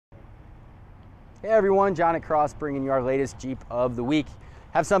Hey everyone, John at Cross bringing you our latest Jeep of the week.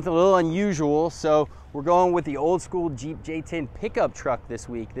 Have something a little unusual, so we're going with the old school Jeep J-10 pickup truck this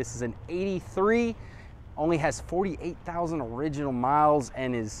week. This is an 83, only has 48,000 original miles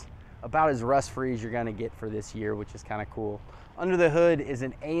and is about as rust-free as you're gonna get for this year, which is kind of cool. Under the hood is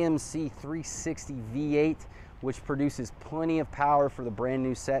an AMC 360 V8, which produces plenty of power for the brand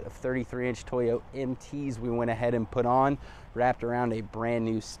new set of 33-inch Toyota MTs we went ahead and put on, wrapped around a brand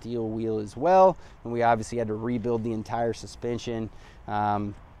new steel wheel as well. And we obviously had to rebuild the entire suspension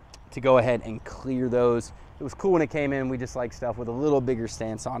to go ahead and clear those. It was cool when it came in. We just like stuff with a little bigger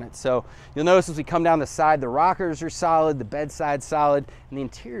stance on it. So you'll notice as we come down the side, the rockers are solid, the bedside's solid, and the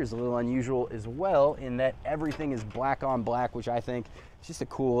interior is a little unusual as well in that everything is black on black, which I think is just a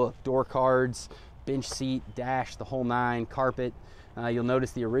cool look. Door cards, bench seat, dash, the whole nine, carpet. You'll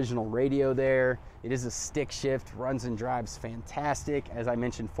notice the original radio there. It is a stick shift, runs and drives fantastic. As I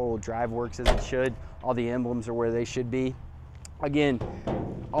mentioned, four-wheel drive works as it should. All the emblems are where they should be. Again,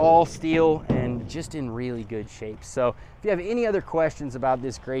 all steel and just in really good shape. So if you have any other questions about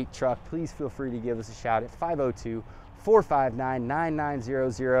this great truck, please feel free to give us a shout at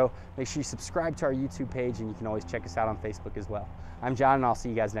 502-459-9900. Make sure you subscribe to our YouTube page, and you can always check us out on Facebook as well. I'm John, and I'll see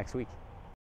you guys next week.